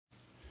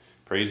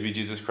Praise be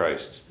Jesus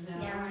Christ.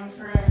 Now and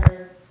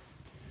forever.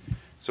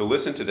 So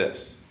listen to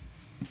this.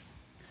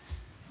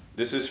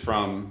 This is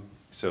from,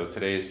 so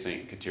today is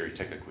St. Kateri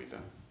Tekakwitha.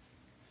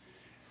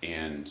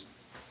 And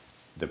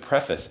the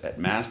preface at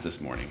Mass this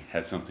morning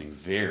had something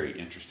very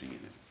interesting in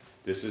it.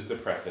 This is the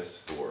preface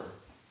for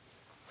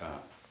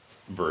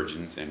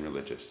virgins and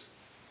religious.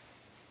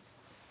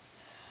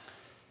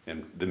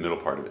 And the middle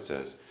part of it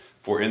says,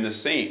 "For in the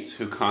saints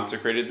who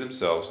consecrated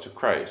themselves to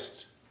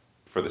Christ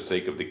for the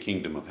sake of the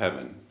kingdom of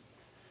heaven,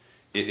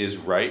 it is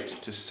right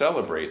to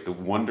celebrate the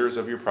wonders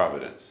of your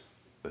providence."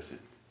 Listen.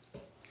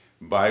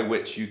 "By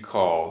which you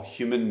call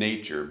human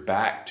nature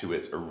back to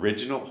its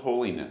original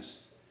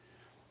holiness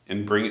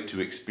and bring it to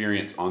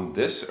experience on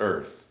this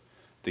earth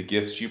the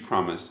gifts you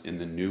promise in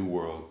the new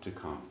world to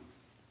come."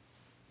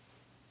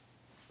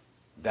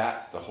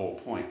 That's the whole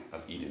point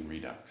of Eden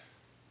Redux.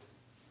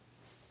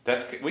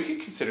 We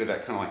could consider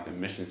that kind of like the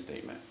mission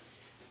statement.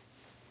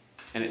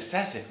 And it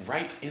says it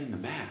right in the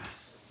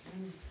Mass.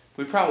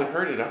 We probably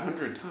heard it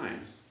 100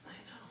 times. I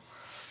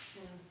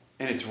know.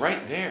 And it's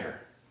right there.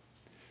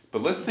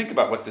 But let's think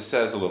about what this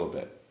says a little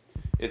bit.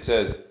 It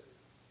says,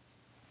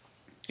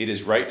 "It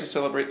is right to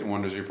celebrate the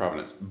wonders of your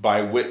providence,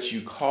 by which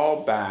you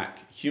call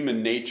back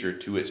human nature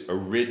to its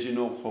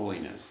original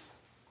holiness."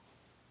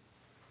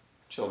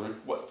 Children,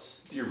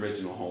 what's the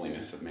original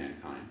holiness of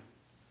mankind?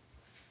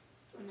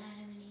 From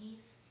Adam and Eve,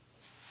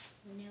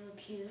 when they were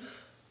pure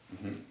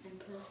and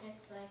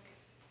perfect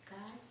like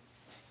God.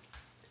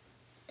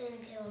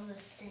 Until the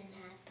sin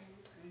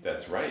happened.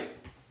 That's right.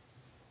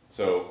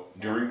 So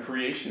during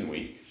creation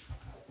week,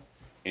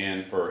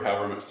 and for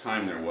however much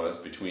time there was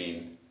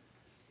between,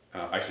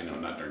 actually no,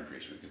 not during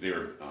creation week, because they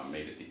were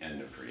made at the end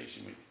of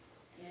creation week.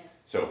 Yeah.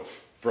 So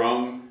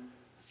from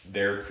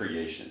their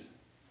creation,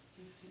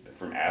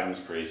 from Adam's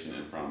creation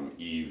and from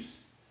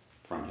Eve's,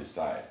 from his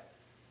side,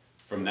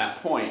 from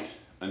that point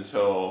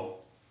until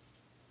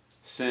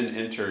sin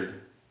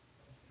entered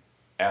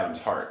Adam's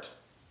heart,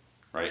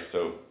 right?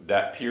 So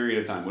that period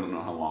of time, we don't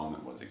know how long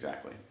that was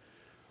exactly,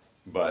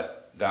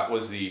 but that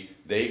was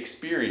they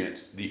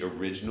experienced the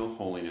original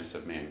holiness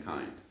of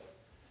mankind.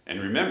 And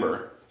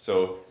remember,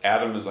 so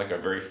Adam is like our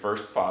very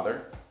first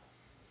father,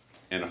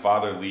 and a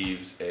father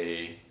leaves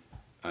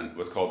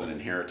what's called an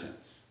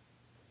inheritance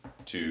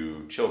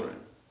to children.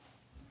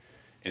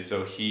 And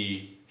so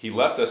he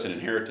left us an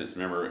inheritance.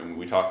 Remember, when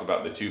we talk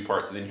about the two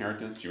parts of the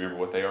inheritance, do you remember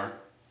what they are?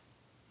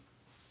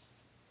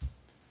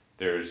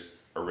 There's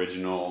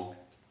original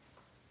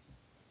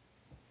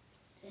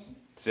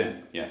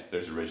sin. Yes,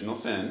 there's original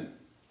sin.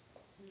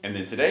 And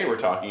then today we're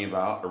talking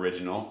about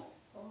original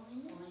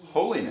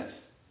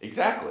holiness.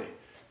 Exactly.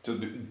 So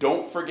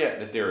don't forget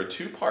that there are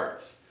two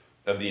parts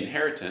of the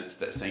inheritance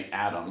that St.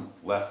 Adam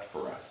left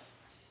for us.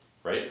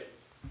 Right?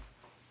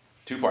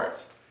 Two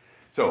parts.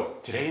 So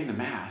today in the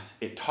Mass,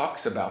 it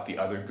talks about the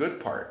other good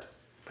part,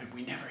 but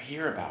we never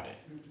hear about it.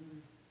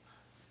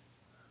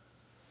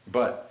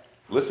 But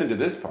listen to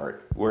this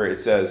part where it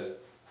says,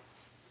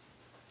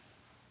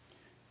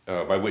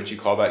 "By which you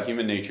call back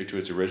human nature to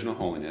its original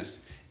holiness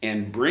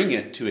and bring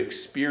it to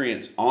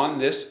experience on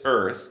this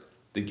earth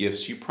the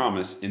gifts you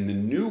promise in the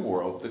new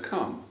world to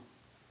come."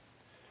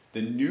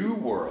 The new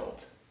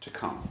world to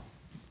come,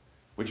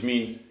 which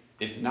means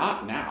it's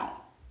not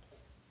now.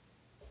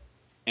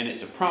 And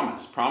it's a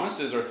promise.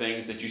 Promises are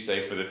things that you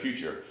say for the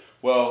future.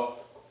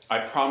 Well, I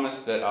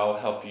promise that I'll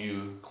help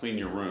you clean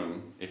your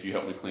room if you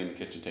help me clean the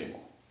kitchen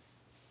table.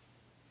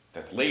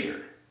 That's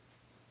later.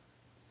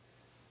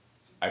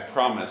 I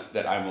promise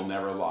that I will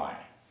never lie.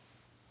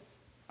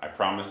 I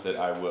promise that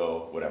I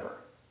will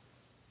whatever.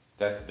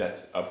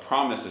 That's a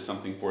promise is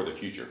something for the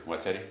future.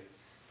 What, Teddy?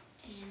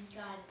 And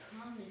God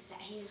promised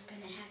that he was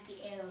going to have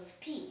the air of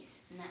peace,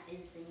 and that is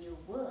the new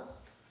world.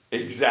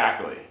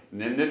 Exactly.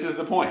 And then this is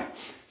the point.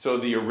 So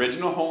the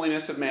original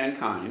holiness of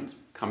mankind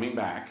coming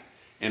back,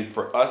 and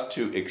for us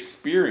to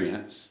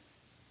experience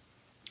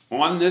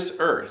on this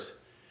earth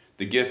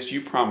the gifts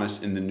you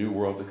promise in the new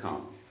world to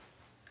come.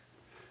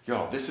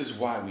 Y'all, this is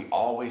why we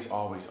always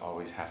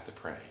have to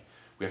pray.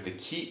 We have to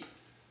keep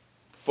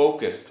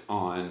focused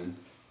on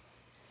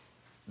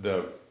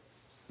the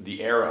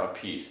era of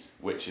peace,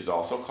 which is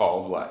also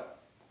called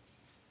what?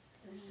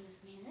 The reign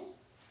of Mary.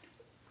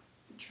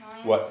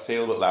 Triumph. What? Say a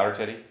little bit louder,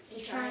 Teddy.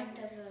 The triumph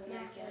of the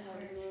Immaculate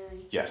Heart of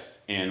Mary.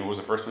 Yes. And what was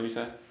the first one you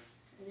said?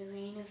 The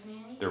reign of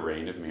Mary. The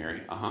reign of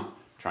Mary.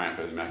 Triumph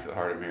of the Immaculate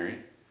Heart of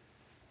Mary.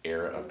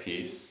 Era of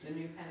peace. The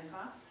new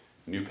Pentecost.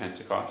 New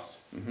Pentecost.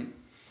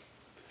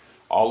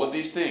 All of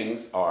these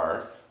things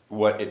are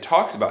what it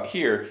talks about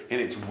here, and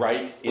it's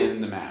right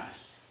in the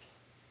Mass.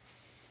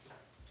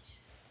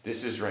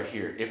 This is right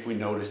here, if we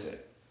notice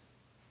it.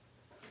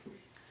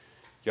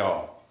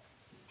 Y'all,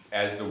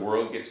 as the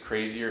world gets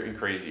crazier and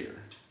crazier,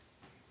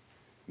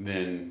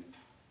 then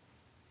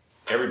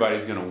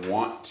everybody's going to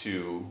want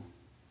to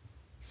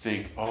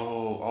think,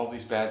 oh, all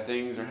these bad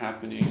things are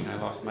happening, I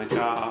lost my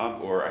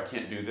job, or I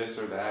can't do this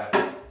or that,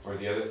 or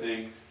the other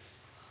thing,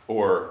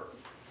 or,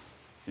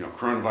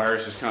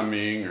 coronavirus is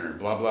coming, or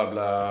blah, blah,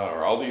 blah,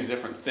 or all these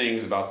different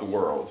things about the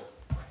world.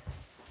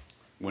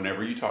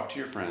 whenever you talk to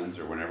your friends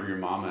or whenever your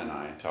mama and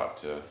I talk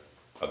to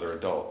other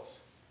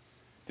adults,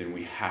 then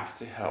we have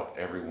to help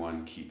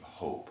everyone keep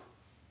hope.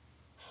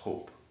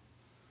 Hope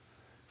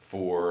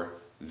for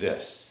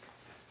this,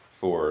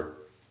 for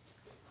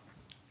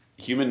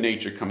human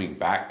nature coming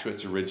back to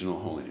its original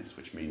holiness,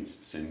 which means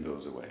sin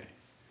goes away.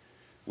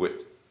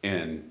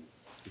 And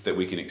that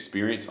we can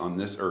experience on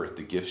this earth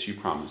the gifts you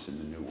promise in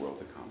the new world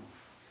to come.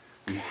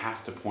 We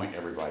have to point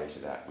everybody to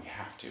that. We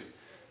have to.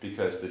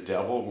 Because the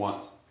devil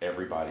wants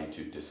everybody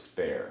to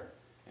despair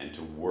and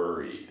to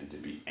worry and to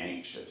be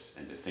anxious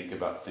and to think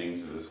about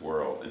things of this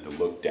world and to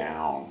look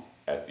down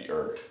at the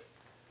earth.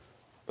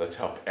 Let's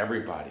help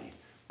everybody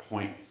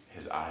point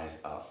his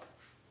eyes up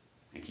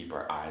and keep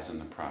our eyes on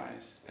the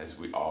prize as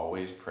we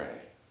always pray.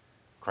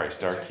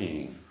 Christ our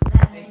King.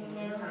 Thy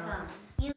kingdom come.